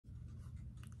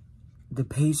the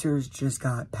Pacers just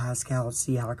got Pascal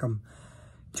Siakam,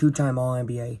 2-time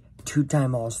All-NBA,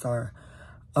 2-time All-Star,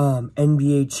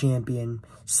 NBA champion,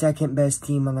 second best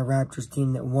team on the Raptors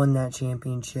team that won that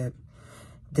championship.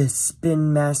 The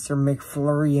Spin Master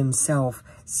McFlurry himself,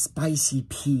 Spicy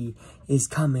P, is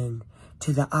coming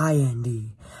to the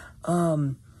IND.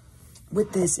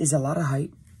 With this is a lot of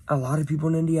hype. A lot of people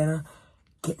in Indiana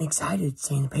getting excited,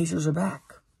 saying the Pacers are back.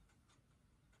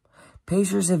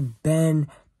 Pacers have been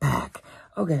back.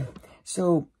 Okay,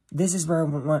 so this is where I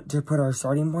want to put our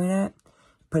starting point at.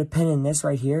 Put a pin in this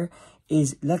right here.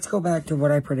 Let's go back to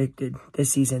what I predicted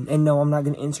this season. And no, I'm not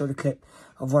going to insert a clip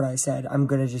of what I said. I'm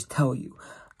going to just tell you.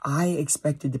 I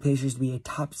expected the Pacers to be a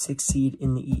top 6 seed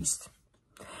in the East.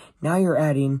 Now you're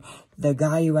adding the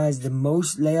guy who has the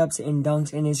most layups and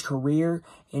dunks in his career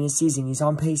in his season. He's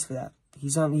on pace for that.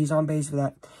 He's on pace for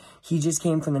that. He just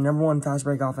came from the #1 fast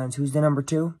break offense. Who's the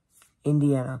 #2?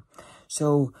 Indiana.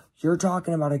 So you're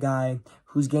talking about a guy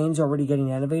whose game's already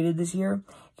getting elevated this year,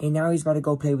 and now he's about to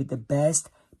go play with the best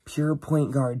pure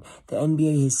point guard the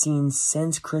NBA has seen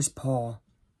since Chris Paul.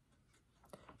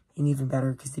 And even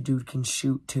better because the dude can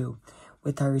shoot too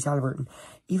with Tyrese Halliburton.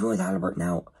 Even with Halliburton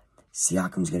out,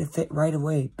 Siakam's going to fit right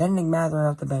away. Bennedict Mathurin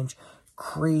off the bench.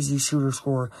 Crazy shooter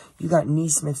scorer. You got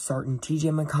Neesmith starting.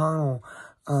 TJ McConnell,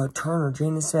 Turner,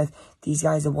 Jalen Smith. These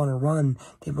guys that want to run.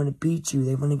 They want to beat you.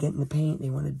 They want to get in the paint. They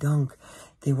want to dunk.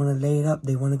 They want to lay it up.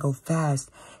 They want to go fast.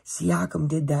 Siakam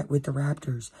did that with the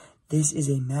Raptors. This is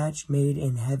a match made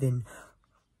in heaven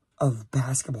of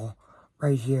basketball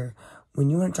right here. When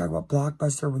you want to talk about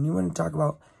blockbuster, when you want to talk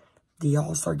about the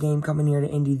All-Star game coming here to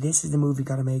Indy, this is the move you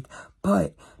got to make.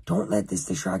 But don't let this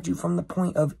distract you from the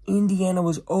point of Indiana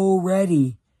was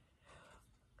already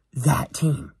that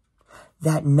team.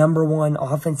 That #1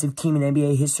 offensive team in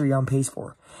NBA history on pace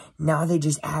for. Now they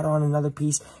just add on another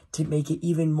piece to make it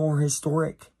even more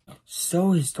historic.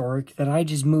 So historic that I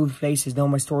just moved places. Now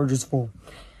my storage is full.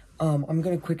 I'm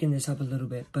going to quicken this up a little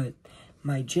bit, but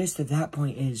my gist at that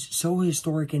point is so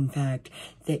historic, in fact,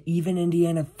 that even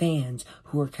Indiana fans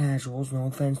who are casuals, no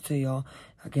offense to y'all,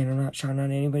 again, I'm not shouting out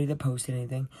anybody that posted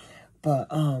anything, but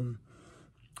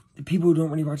the people who don't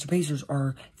really watch the Pacers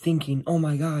are thinking, oh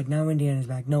my God, now Indiana's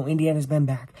back. No, Indiana's been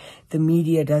back. The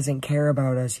media doesn't care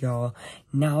about us, y'all.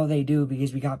 Now they do,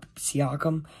 because we got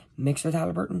Siakam mixed with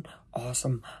Halliburton.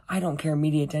 Awesome. I don't care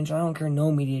media attention. I don't care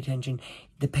no media attention.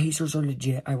 The Pacers are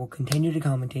legit. I will continue to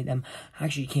commentate them. I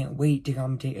actually can't wait to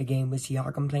commentate a game with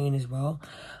Siakam playing as well.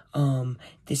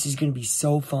 This is going to be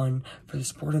so fun for the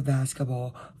sport of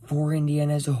basketball, for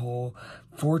Indiana as a whole,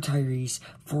 for Tyrese,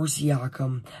 for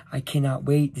Siakam. I cannot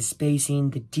wait. The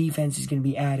spacing, the defense is going to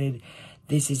be added.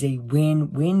 This is a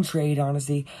win-win trade,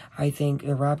 honestly. I think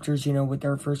the Raptors, you know, with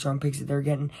their first-round picks that they're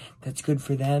getting, that's good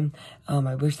for them.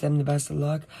 I wish them the best of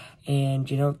luck. And,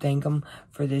 you know, thank them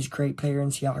for this great player in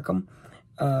Siakam.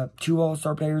 2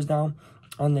 All-Star players now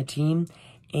on the team.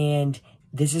 And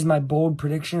this is my bold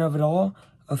prediction of it all,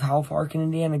 of how far can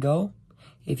Indiana go.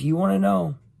 If you want to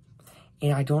know,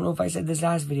 and I don't know if I said this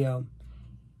last video,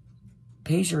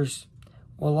 Pacers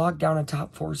will lock down a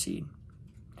top 4 seed.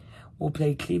 We'll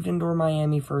play Cleveland or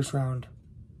Miami first round.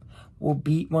 We'll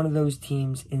beat one of those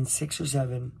teams in 6 or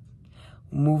 7.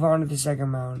 We'll move on to the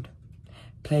second round.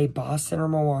 Play Boston or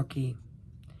Milwaukee.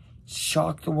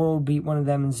 Shock the world, beat one of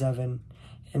them in 7.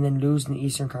 And then lose in the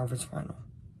Eastern Conference Final.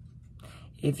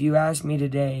 If you ask me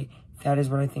today, that is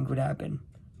what I think would happen.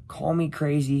 Call me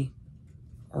crazy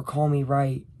or call me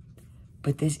right.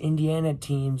 But this Indiana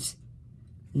team's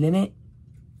limit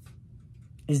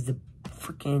is the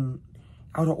freaking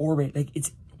out of orbit. Like,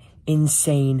 it's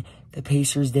insane. The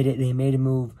Pacers did it. They made a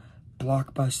move.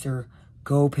 Blockbuster.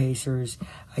 Go Pacers.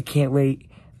 I can't wait,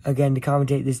 again, to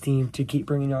commentate this team, to keep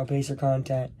bringing y'all Pacer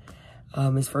content.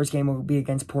 His first game will be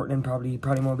against Portland, probably. He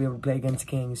probably won't be able to play against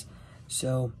the Kings.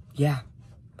 So, yeah.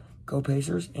 Go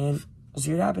Pacers, and we'll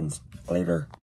see what happens. Later.